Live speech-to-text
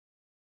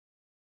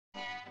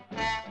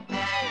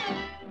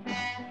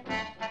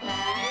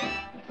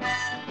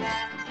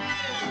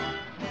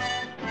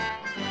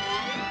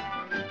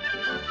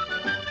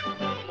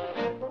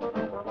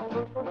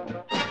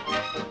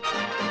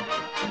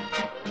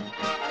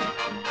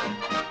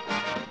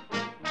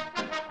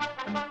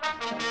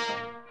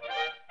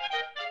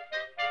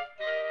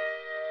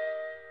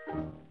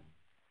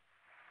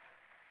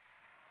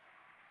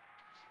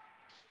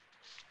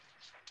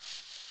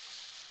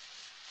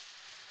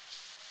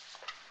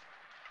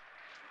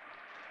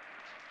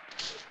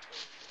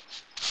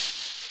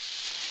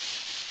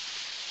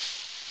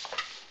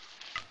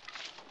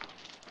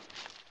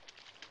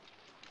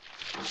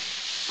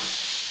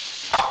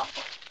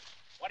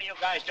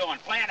guys doing?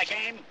 Playing a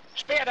game?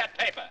 Spare that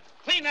paper.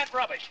 Clean that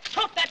rubbish.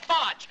 Tote that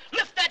barge.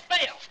 Lift that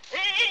bale.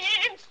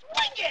 And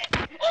swing it.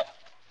 Oh.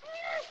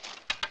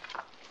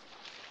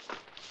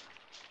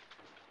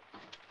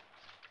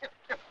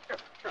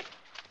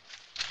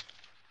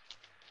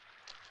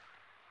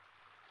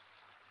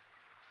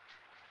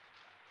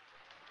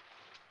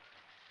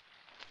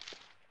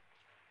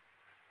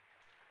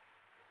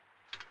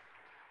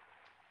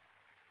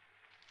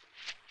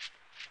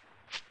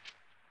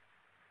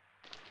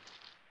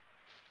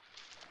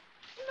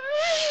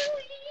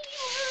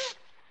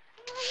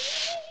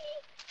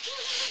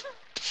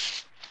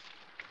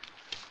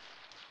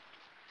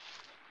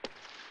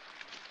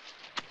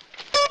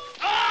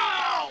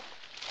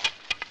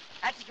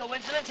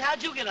 Coincidence?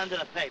 How'd you get under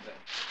the paper?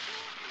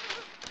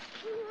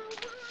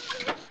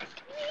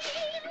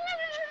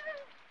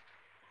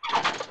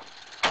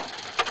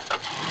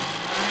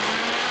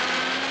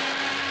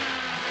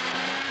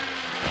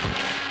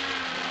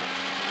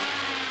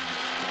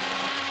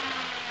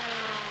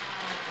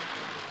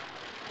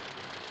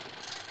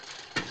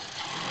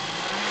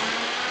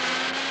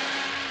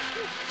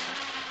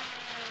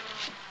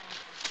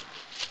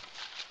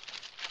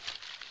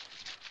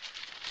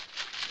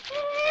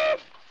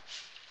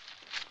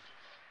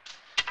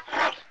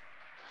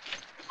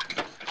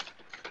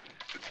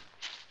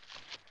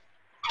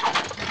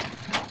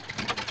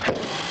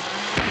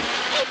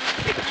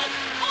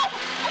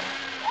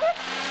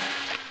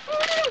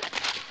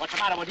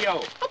 With you?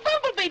 A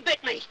bumblebee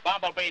bit me.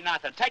 Bumblebee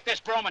nothing. Take this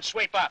broom and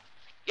sweep up.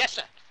 Yes,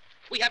 sir.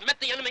 We have met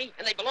the enemy,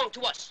 and they belong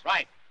to us.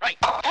 Right, right.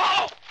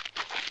 Oh!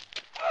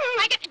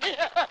 I get...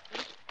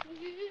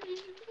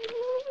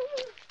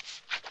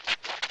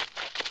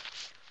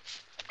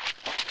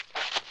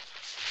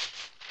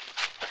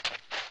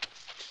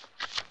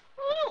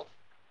 Oh!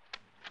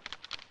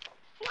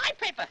 Fly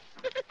paper.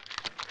 I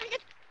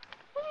get...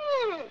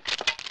 Oh!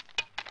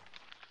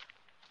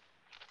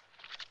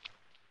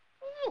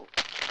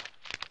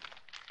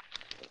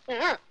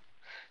 Yeah.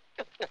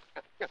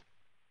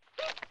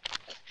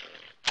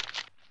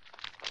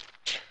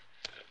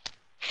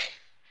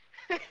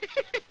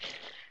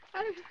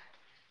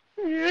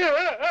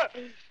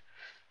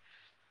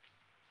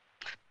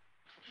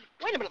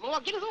 Wait a minute,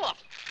 Malone, get it off.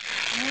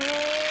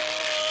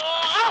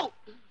 Oh!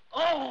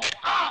 Oh!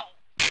 Ow!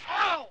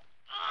 Ow!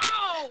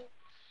 Ow!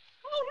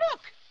 Oh,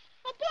 look!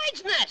 A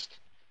bird's nest.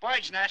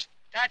 Bird's nest?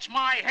 That's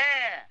my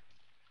hair.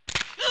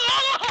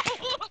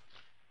 Oh!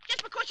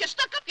 Just because you're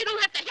stuck up, you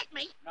don't have to hit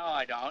me. No,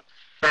 I don't.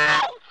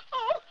 Oh!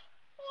 Oh!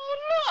 Oh,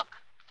 look!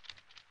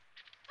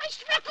 I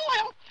struck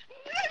oil.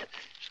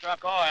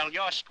 Struck oil.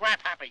 You're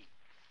scrap happy.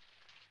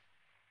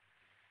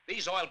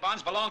 These oil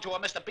bonds belong to a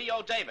Mr.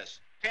 B.O. Davis.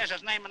 Here's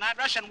his name and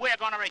address, and we're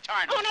going to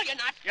return them. Oh, no, you're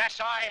not.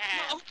 Yes, I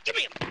am. No, give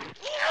me him.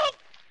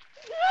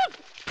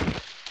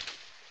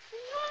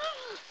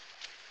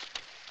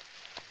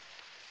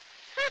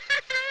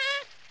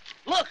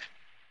 Look.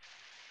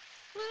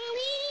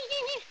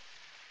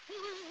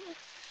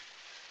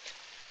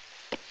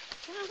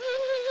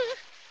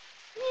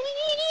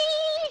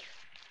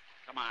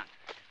 Come on.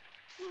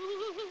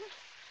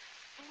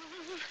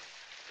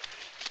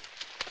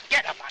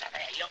 Get up out of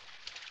there, you.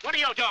 What are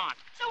you doing?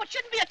 So it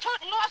shouldn't be a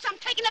total loss. I'm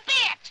taking a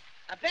bet.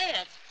 A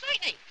bet?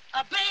 Certainly.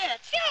 A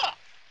bet? Sure.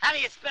 How do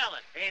you spell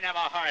it? He never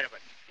heard of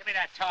it. Give me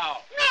that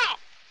towel. No.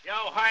 You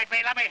heard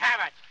me. Let me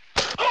have it.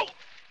 Oh!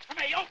 Come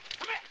here, you.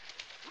 Come here.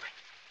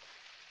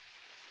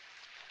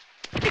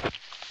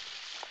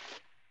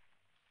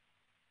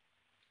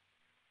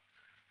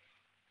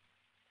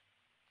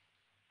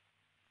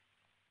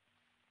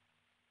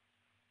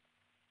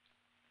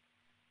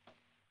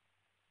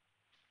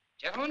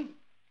 Gentlemen,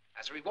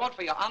 as a reward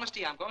for your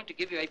honesty, I'm going to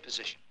give you a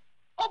position.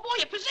 Oh,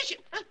 boy, a position.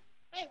 Huh?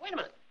 Hey, wait a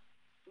minute.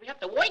 Do we have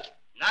to wait?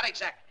 Not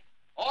exactly.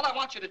 All I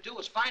want you to do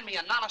is find me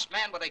an honest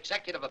man with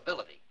executive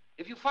ability.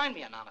 If you find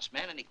me an honest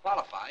man and he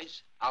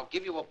qualifies, I'll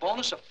give you a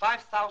bonus of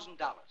 $5,000.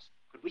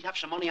 Could we have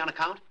some money on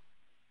account?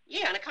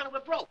 Yeah, on account of we're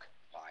broke.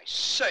 Why,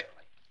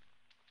 certainly.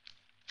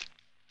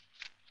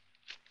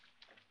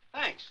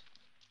 Thanks.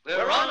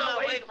 We're on our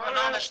way for an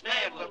honest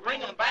man. We'll bring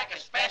him back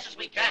as fast as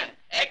we can.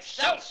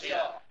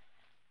 Excelsior!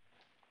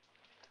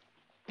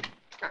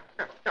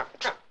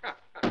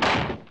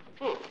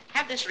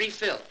 Have this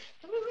refilled.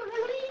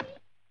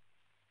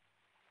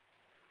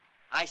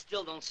 I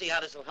still don't see how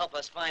this will help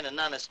us find an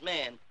honest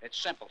man. It's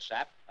simple,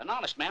 Sap. An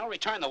honest man will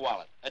return the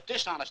wallet. A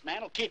dishonest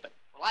man will keep it.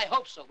 Well, I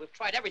hope so. We've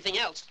tried everything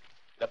else.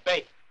 The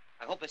bait.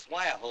 I hope this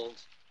wire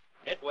holds.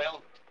 It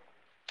will.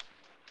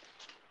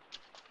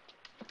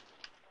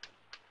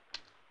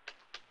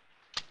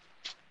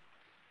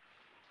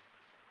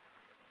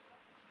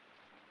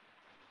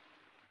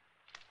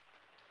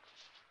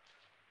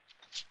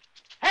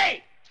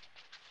 Hey!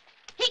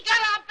 He got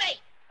our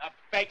bait. A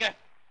faker?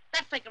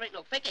 That faker ain't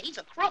no faker. He's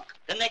a crook.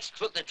 The next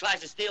crook that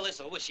tries to steal this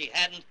will wish he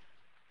hadn't.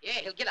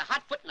 Yeah, he'll get a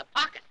hot foot in the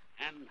pocket.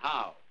 And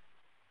how?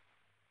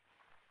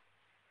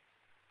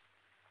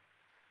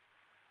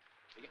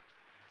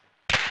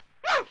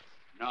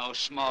 No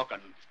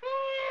smoking.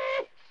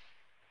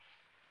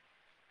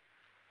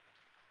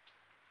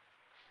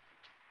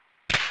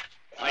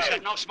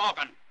 right, no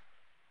smoking.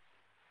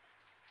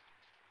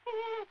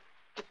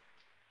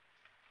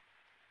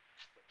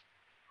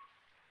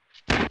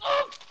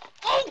 Oh!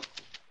 Oh!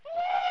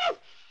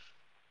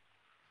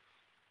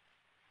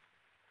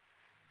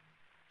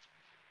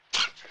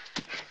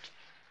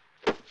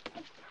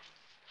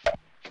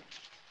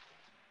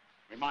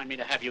 Remind me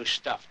to have you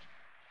stuffed.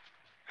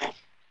 Okay.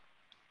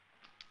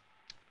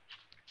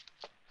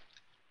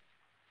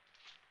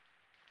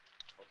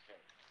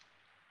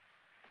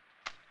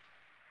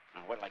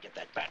 Now, where'll I get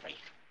that battery?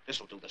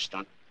 This'll do the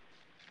stunt.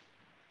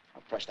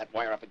 I'll press that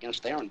wire up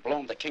against there and blow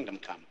 'em to kingdom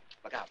come.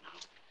 Look out now.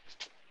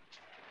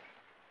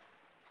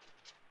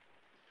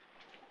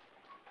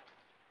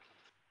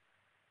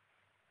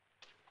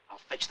 I'll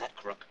fix that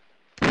crook.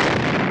 I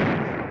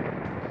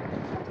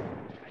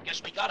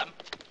guess we got him.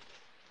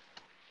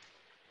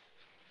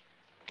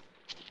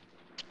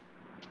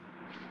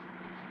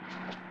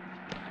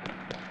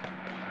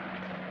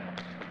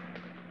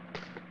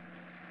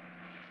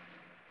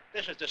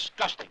 This is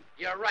disgusting.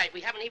 You're right.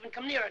 We haven't even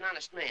come near an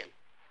honest man.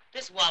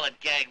 This wallet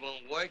gag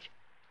won't work.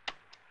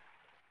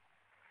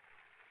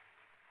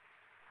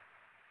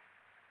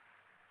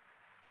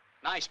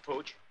 Nice,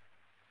 Pooch.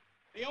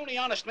 The only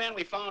honest man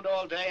we found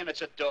all day, and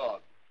it's a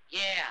dog.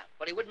 Yeah,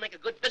 but he wouldn't make a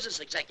good business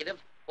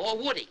executive, or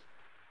would he?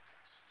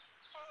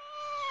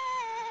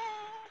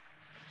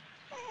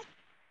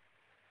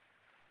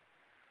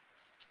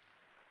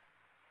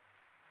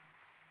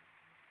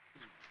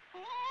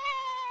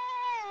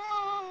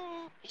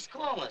 He's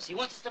calling us. He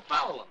wants us to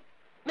follow him.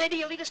 Maybe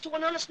he'll lead us to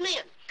an honest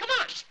man. Come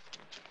on.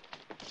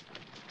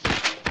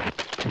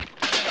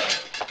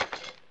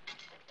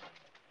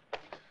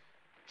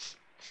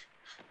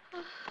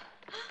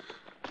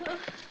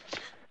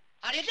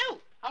 How do you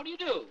do? How do you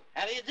do?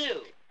 How do you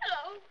do?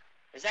 Hello.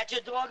 Is that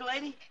your dog,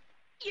 lady?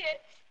 Yes.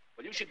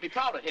 Well, you should be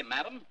proud of him,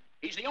 madam.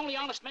 He's the only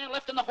honest man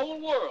left in the whole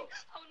world.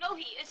 Oh, no,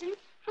 he isn't.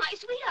 My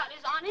sweetheart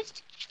is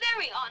honest.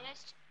 Very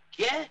honest.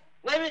 Yeah?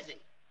 Where is he?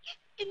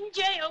 In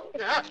jail.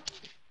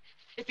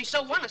 If he's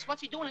so honest,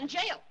 what's he doing in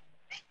jail?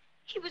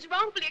 He was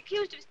wrongfully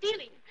accused of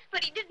stealing,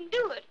 but he didn't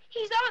do it.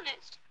 He's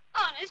honest.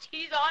 Honest,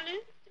 he's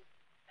honest.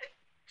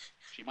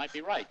 She might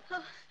be right.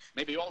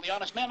 Maybe all the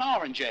honest men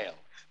are in jail.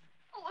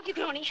 Oh, if you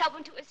could only help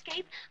him to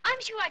escape,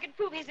 I'm sure I could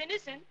prove his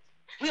innocence.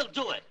 We'll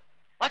do it.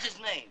 What's his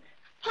name?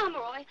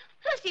 Pomeroy.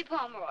 Percy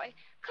Pomeroy.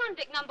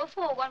 Convict number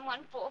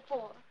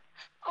 41144.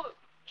 Oh,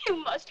 you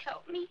must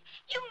help me.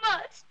 You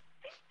must.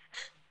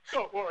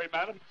 Don't worry,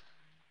 madam.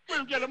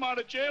 We'll get him out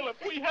of jail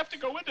if we have to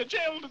go into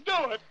jail to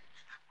do it.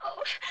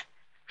 Oh,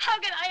 how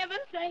can I ever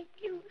thank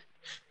you?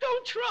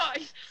 Don't try.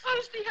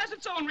 Honesty has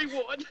its own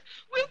reward.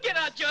 We'll get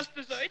our just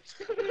desserts.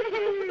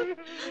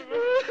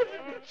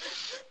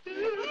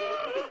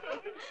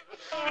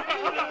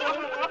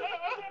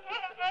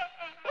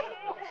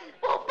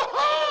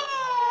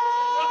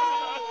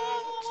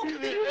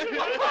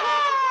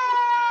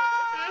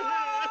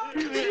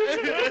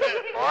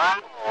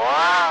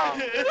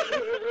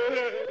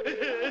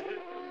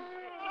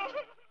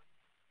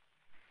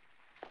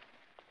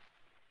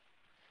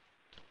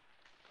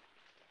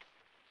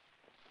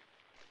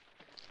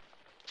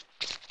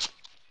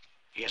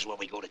 Here's where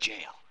we go to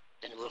jail.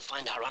 Then we'll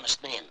find our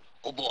honest man.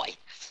 Oh, boy.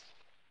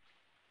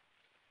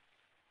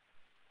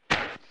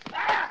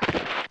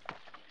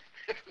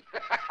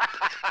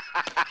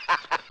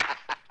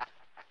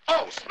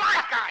 Oh,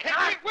 smart guy!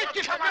 Hey, where'd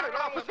you come out,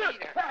 officer?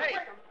 Hey!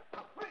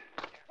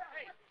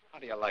 How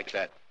do you like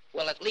that?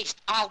 Well, at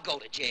least I'll go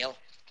to jail.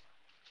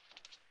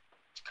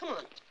 Come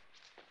on.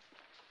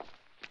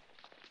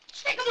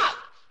 Stick him up.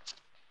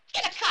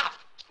 Get a cop.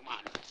 Come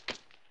on.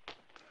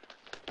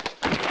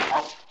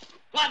 Oh.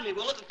 Pardon me,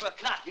 we're looking for a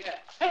cop. Yeah.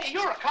 Hey,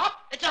 you're a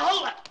cop? It's a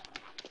holdup.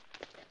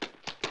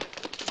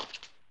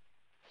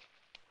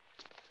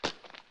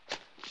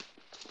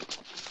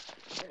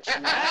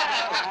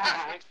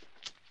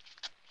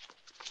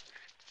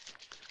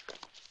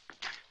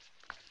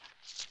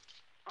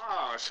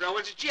 Oh, so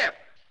it's Jip.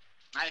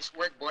 Nice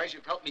work, boys.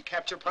 You've helped me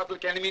capture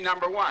public enemy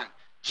 #1.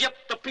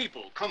 Jip the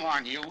people. Come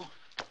on, you.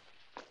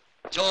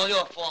 It's all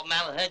your fault,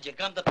 Malahide. You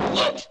come to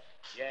police.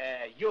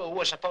 Yeah, you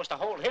were supposed to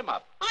hold him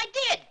up. I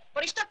did,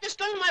 but he stuck this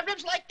gun in my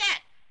ribs like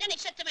that. Then he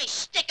said to me,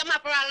 stick him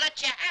up or I'll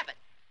let you have it.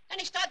 Then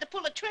he started to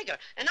pull the trigger,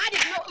 and I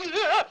didn't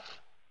know...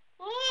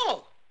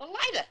 Oh, a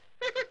lighter.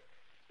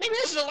 Maybe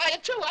this is a lighter,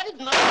 too. I didn't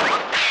know.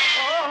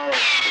 Oh!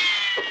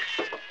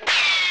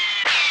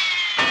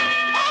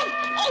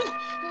 Oh!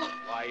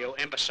 Why, you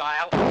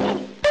imbecile.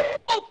 Oh!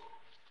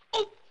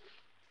 Oh!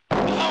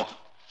 Oh!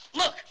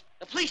 Look,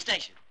 the police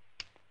station.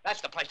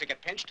 That's the place to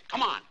get pinched.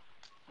 Come on.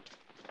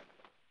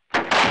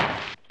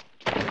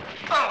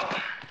 Oh.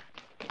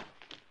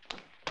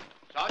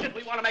 Sergeant,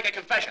 we want to make a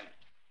confession.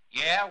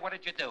 Yeah, what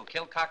did you do?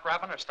 Kill Cock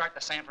Robin or start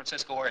the San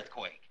Francisco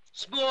earthquake?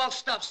 Small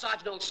stuff,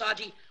 Sergeant, old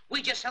Sergeant.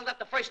 We just held up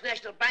the First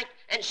National Bank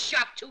and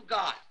shot 2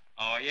 guards.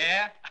 Oh,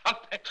 yeah?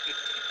 I'll bet you.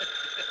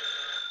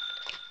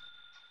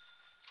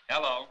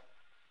 Hello.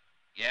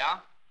 Yeah?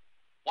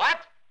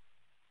 What?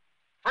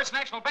 First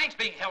National Bank's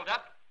being held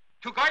up.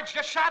 2 guards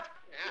just shot?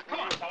 Yeah, come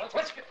on, fellas.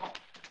 Let's get home.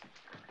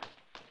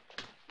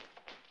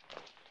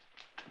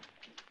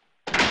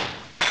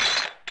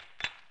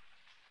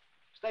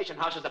 Station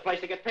house is the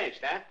place to get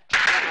pinched, huh?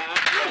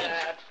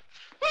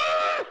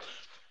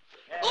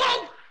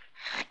 Oh!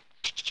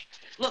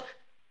 Look.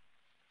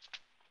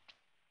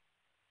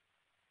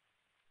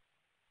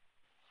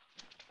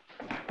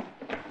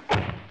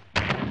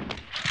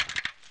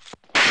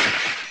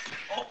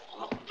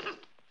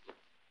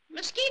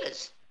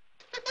 Mosquitoes.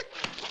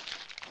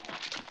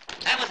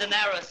 That was a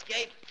narrow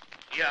escape.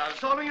 Yeah,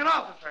 assaulting an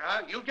officer,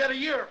 huh? You'll get a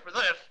year for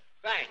this.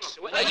 Thanks.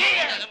 Don't do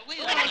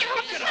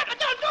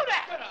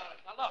that.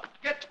 Now, look,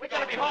 we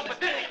gotta be home for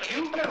dinner.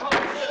 You get home for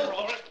dinner,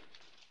 all right?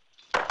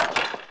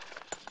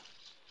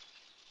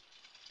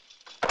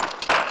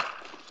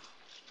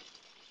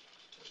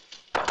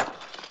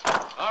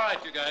 All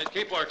right, you guys,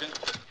 keep working.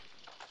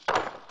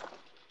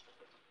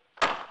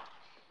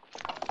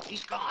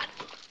 He's gone.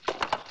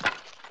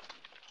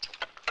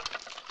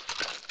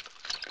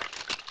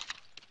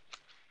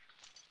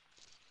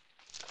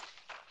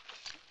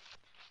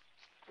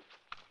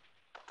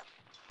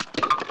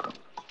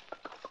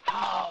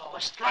 Oh, a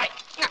strike.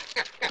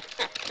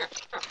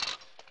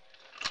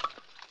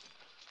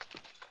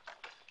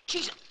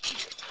 Jesus.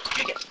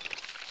 Dig it.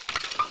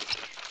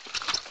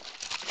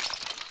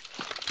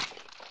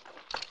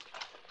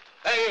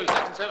 Hey, you, 6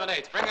 and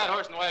 7/8, bring that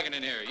horse and wagon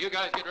in here. You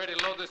guys get ready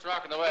to load this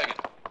rock in the wagon.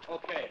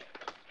 Okay.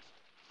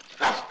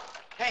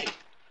 Hey,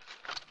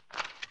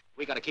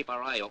 We gotta keep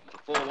our eye open for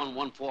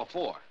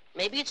 41144.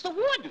 maybe it's the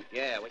warden.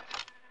 Yeah,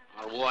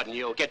 I'll warden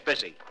you. Get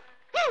busy.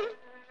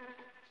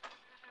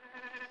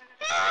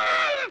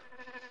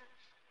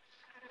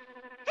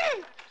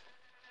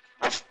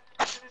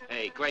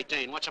 Hey, Great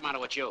Dane, what's the matter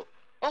with you?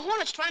 A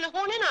hornet's trying to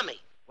horn in on me.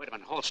 Wait a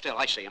minute, hold still.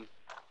 I see him.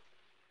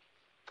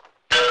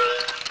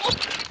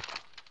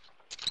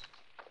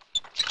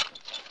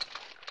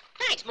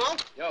 Thanks, Mo.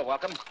 You're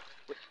welcome.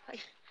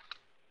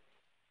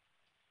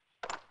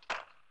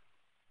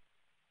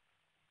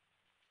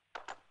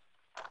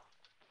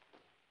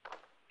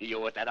 You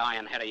with that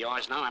iron head of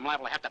yours now, I'm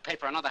liable to have to pay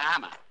for another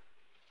hammer.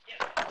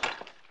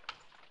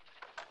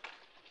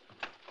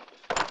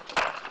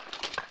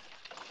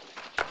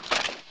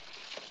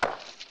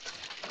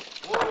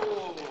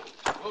 Whoa,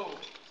 whoa.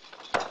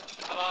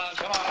 Come on,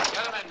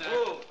 get him in there.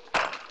 Whoa.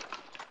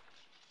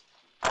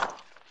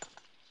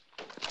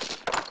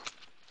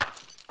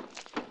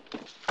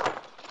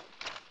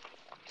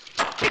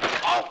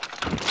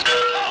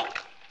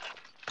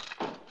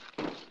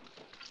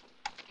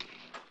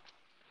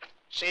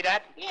 See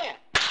that? Yeah.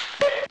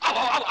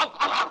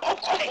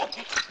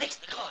 Fix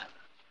the car.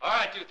 All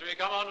right, you three,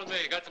 come on with me.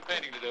 Got some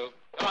painting to do.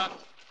 Come on.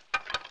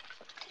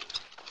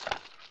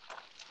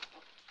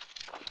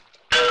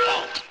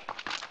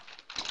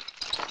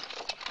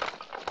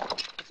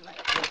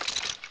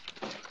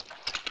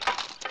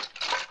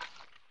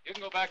 You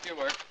can go back to your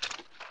work.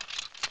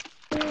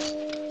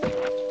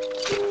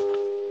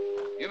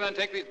 You men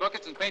take these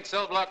buckets and paint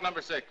cell block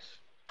number 6.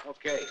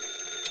 Okay.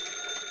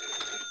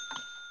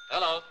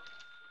 Hello.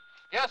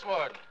 Yes,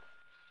 Warden.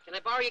 Can I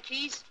borrow your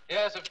keys?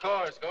 Yes, of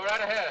course. Go right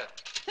ahead.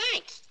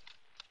 Thanks.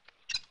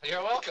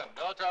 You're welcome.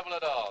 No trouble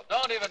at all.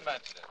 Don't even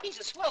mention it. He's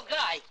a swell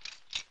guy.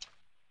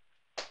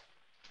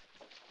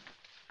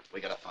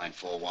 We gotta find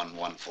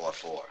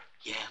 41144.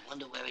 Yeah,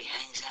 wonder where he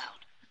hangs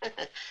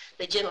out.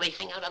 They generally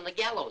hang out on the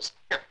gallows.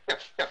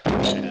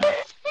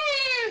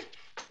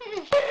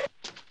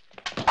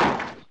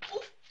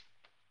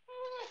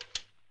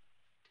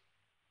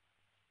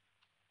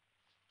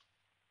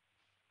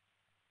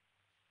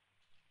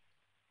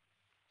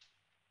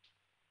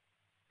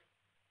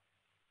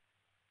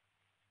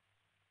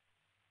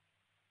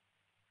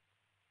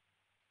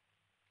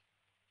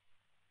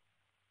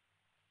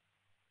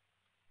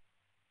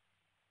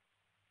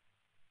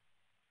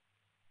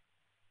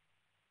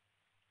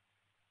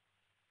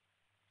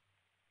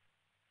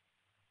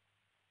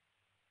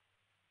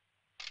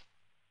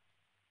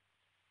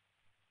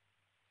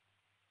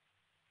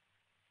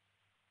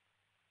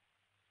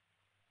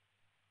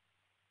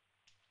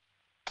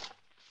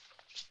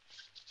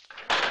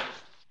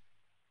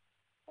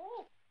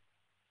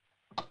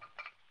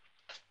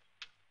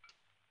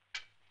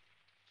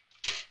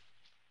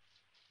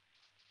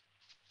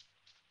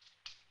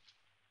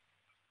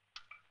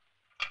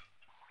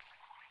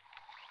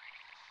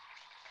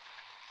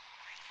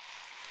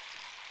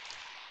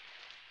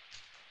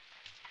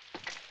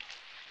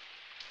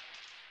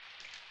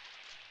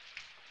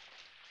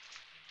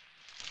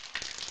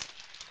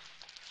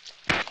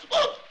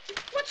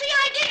 What's the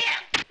idea?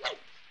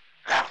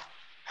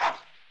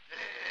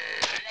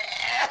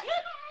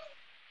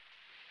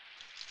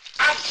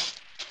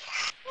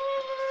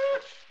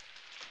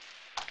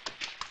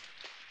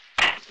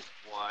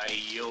 Why,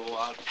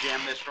 I'll jam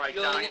this right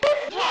down.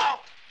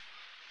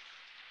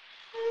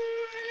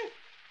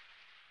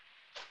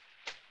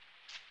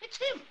 It's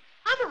him,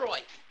 Pomeroy.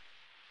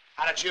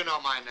 How did you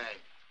know my name?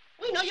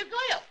 We know your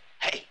girl.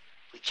 Hey,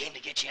 we came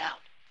to get you out.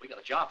 We got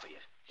a job for you.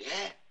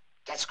 Yeah?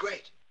 That's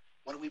great.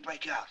 When do we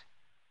break out?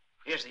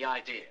 Here's the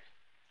idea.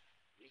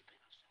 We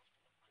paint ourselves to look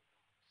like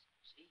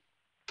dogs. See?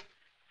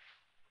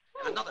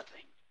 And another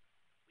thing.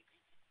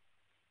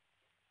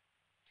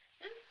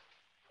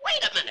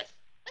 Wait a minute.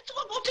 Let's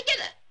all go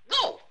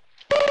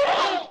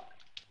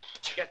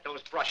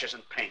brushes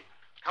and paint.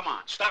 Come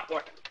on, stop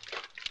working.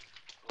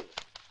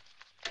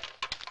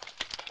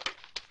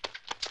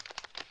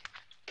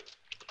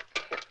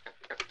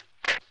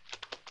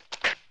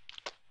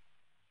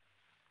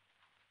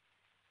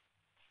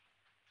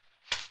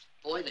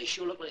 Boy, they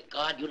sure look like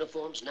guard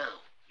uniforms now.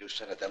 You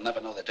said it. They'll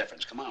never know the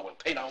difference. Come on, we'll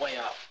paint our way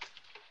out.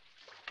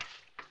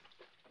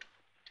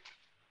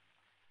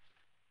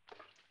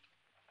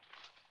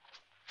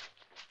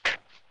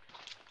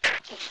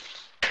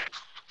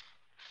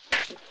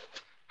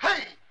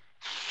 Hey!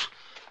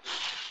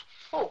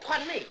 Oh,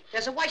 pardon me.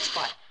 There's a white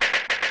spot.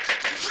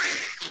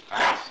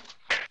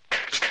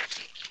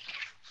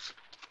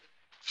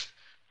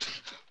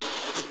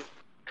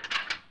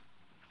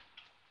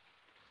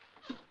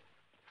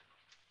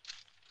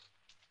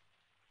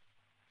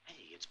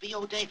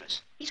 B.O.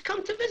 Davis. He's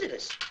come to visit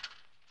us.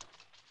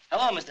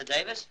 Hello, Mr.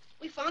 Davis.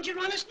 We found your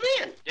honest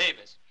man.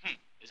 Davis.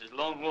 This is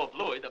Lone Wolf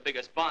Louie, the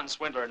biggest bond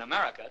swindler in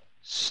America.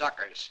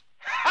 Suckers.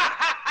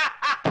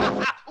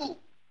 Ooh.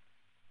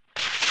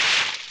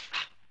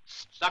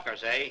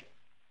 Suckers, eh?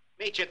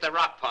 Meet you at the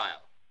rock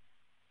pile.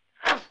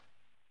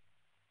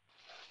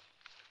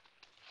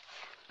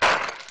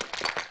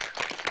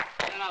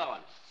 Get another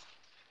one.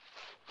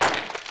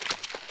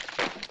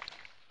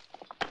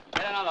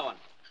 Get another one.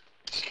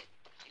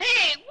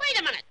 Hey, wait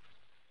a minute.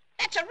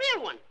 That's a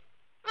real one.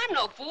 I'm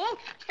no fool.